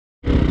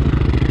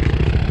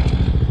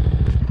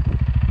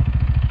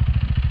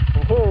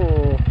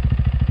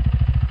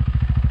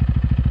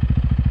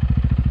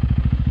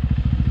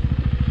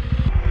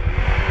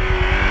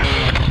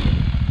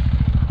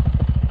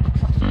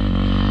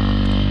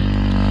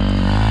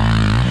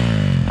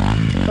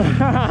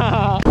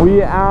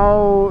We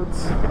out.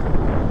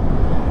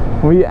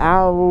 We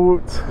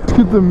out. Let's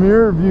get the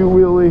mirror view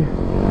wheelie.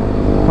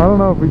 I don't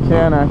know if we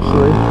can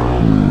actually.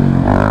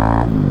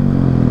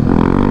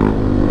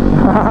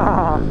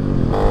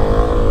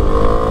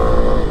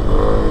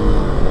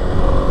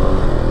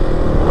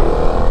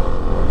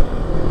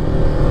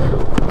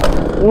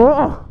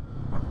 Whoa!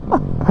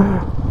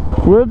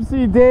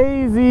 Whoopsie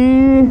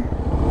daisy!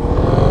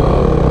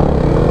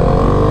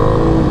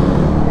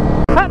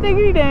 Hot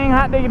diggity dang,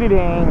 hot diggity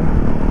dang.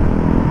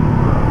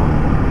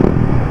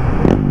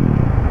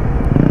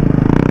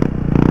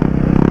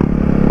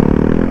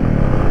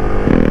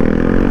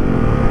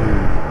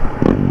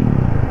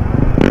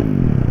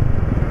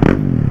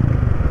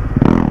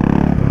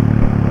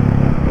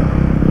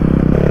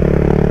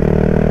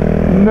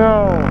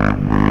 No.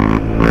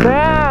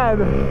 Bad!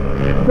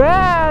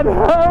 Bad!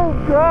 Oh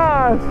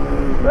gosh!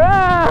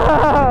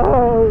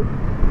 Oh!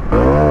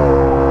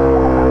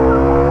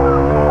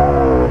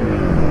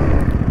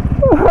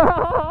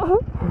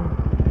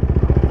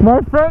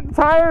 My front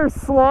tire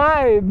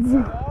slides!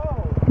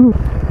 Oh. Look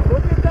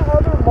at the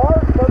other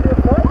marks on your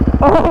front!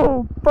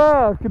 Oh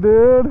fuck,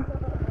 dude!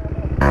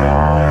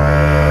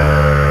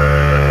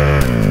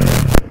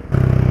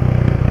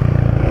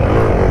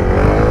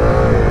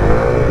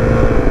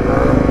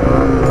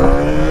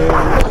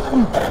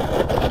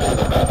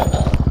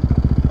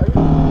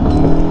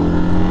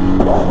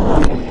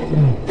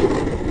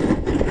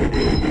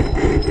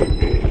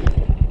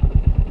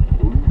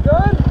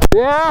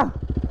 Yeah,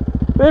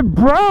 it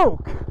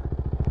broke.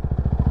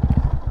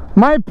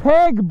 My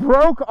peg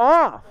broke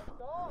off.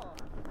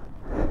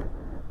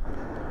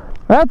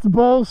 That's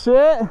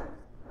bullshit.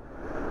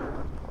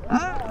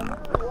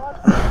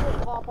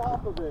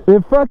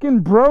 It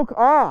fucking broke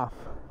off.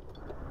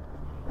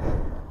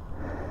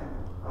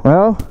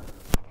 Well.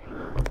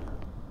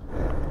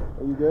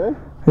 Are you good?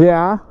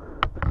 Yeah.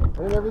 I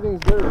think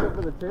everything's good except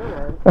for the tail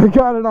light. I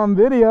got it on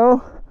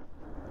video.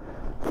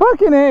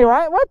 Fucking A,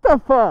 what the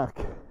fuck?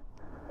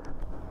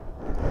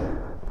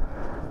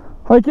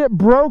 Like it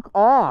broke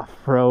off,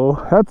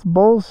 bro. That's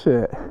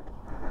bullshit. I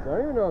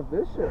don't even know if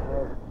this shit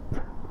broke.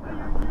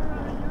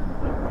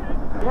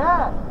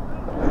 Yeah.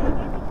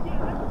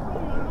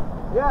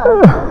 Yeah,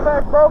 the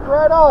back broke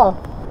right off.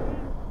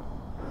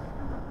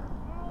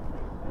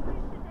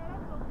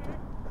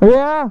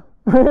 Yeah,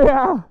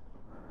 yeah.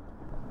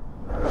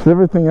 Is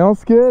everything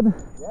else good?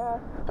 Yeah.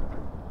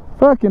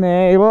 Fucking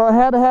A. Well, it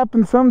had to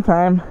happen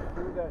sometime.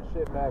 Screw that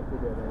shit back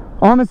together.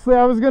 Honestly,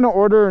 I was gonna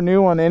order a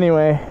new one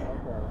anyway.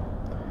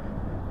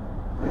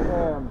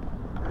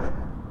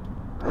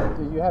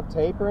 Do you have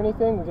tape or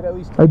anything? We could at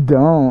least tape. I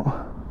don't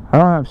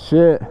have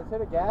shit. Let's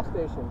hit a gas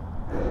station.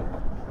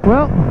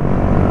 Well,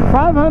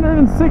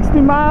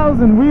 560 miles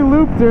and we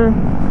looped her.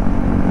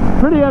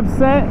 Pretty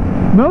upset.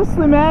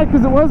 Mostly mad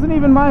because it wasn't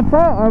even my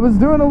fault. I was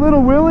doing a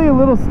little wheelie, a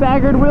little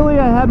staggered wheelie.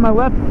 I had my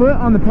left foot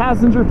on the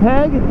passenger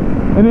peg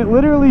and it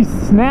literally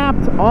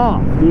snapped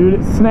off, dude.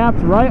 It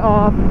snapped right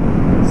off.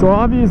 So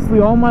obviously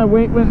all my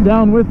weight went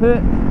down with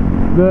it.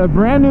 The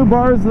brand new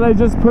bars that I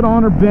just put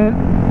on are bent.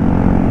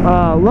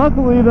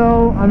 Luckily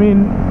though, I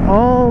mean,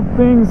 all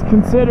things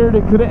considered,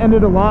 it could have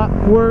ended a lot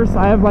worse.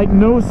 I have like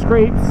no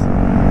scrapes.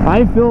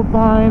 I feel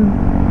fine.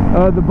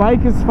 The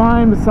bike is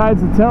fine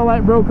besides the tail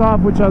light broke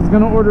off, which I was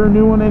going to order a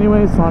new one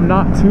anyway, so I'm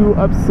not too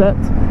upset.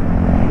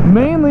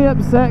 Mainly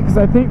upset because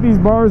I think these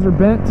bars are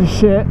bent to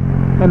shit.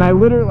 And I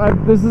literally,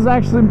 this is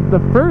actually the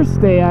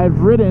first day I've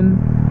ridden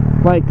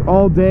like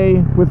all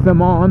day with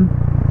them on.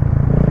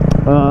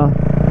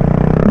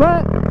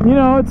 But you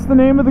know, it's the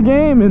name of the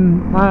game,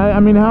 and I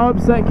mean, how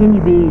upset can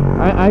you be?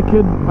 I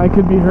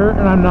could be hurt,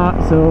 and I'm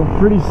not, so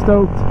pretty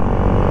stoked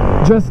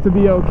just to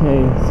be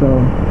okay. So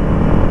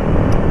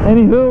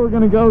anywho, we're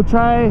gonna go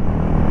try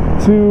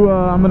to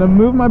I'm gonna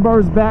move my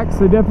bars back, so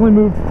they definitely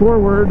moved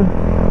forward,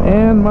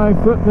 and my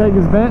foot peg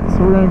is bent,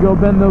 so we're gonna go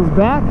bend those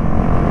back.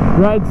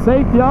 Ride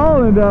safe,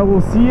 y'all, and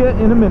we'll see you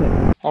in a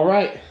minute. All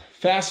right,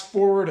 fast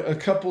forward a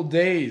couple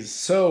days.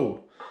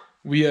 So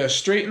we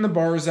straightened the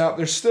bars out.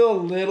 They're still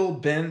a little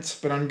bent,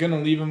 but I'm going to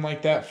leave them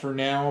like that for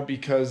now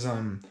because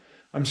I'm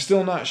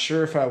still not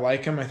sure if I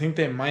like them. I think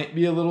they might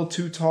be a little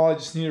too tall. I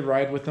just need to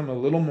ride with them a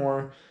little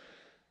more.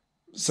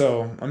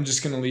 So I'm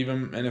just going to leave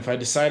them. And if I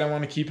decide I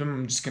want to keep them,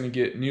 I'm just going to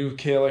get new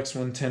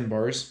KLX110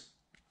 bars.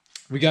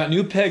 We got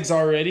new pegs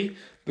already.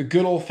 The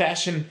good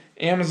old-fashioned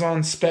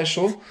Amazon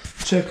special.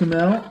 Check them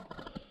out.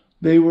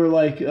 They were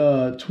like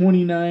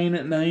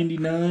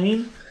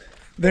 $29.99.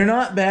 They're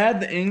not bad.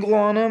 The angle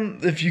on them,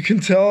 if you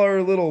can tell, are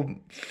a little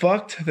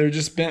fucked. They're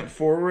just bent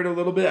forward a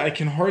little bit. I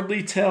can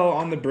hardly tell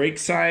on the brake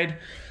side,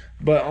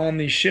 but on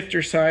the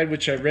shifter side,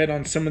 which I read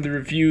on some of the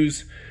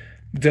reviews,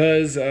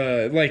 does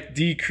like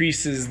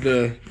decreases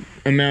the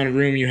amount of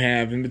room you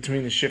have in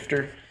between the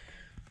shifter.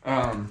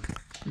 Got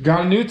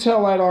a new tail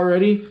light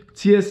already.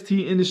 TST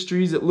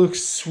Industries. It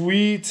looks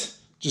sweet.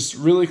 Just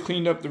really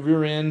cleaned up the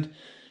rear end.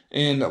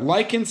 And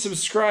like and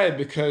subscribe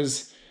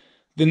because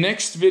the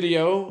next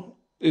video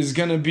is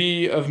going to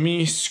be of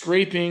me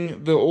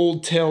scraping the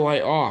old tail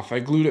light off. I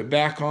glued it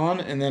back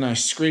on and then I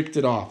scraped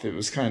it off. It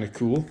was kind of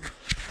cool.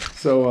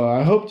 So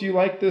I hope you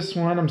liked this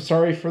one. I'm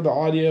sorry for the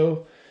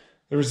audio.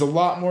 There was a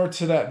lot more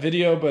to that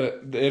video,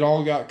 but it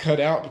all got cut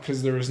out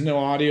because there was no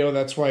audio.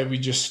 That's why we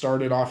just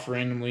started off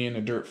randomly in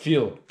a dirt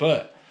field.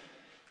 But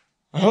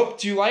I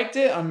hope you liked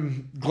it.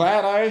 I'm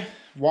glad I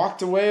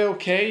walked away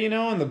okay,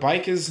 and the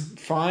bike is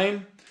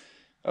fine.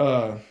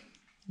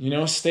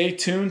 Stay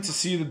tuned to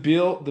see the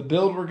build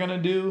we're going to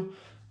do.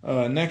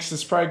 Next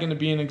is probably going to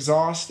be an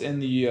exhaust and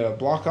the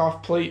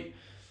block-off plate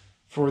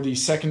for the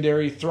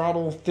secondary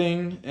throttle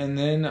thing. And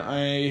then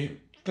I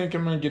think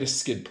I'm going to get a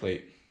skid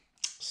plate.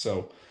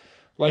 So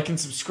like and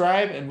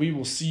subscribe, and we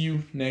will see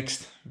you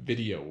next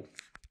video.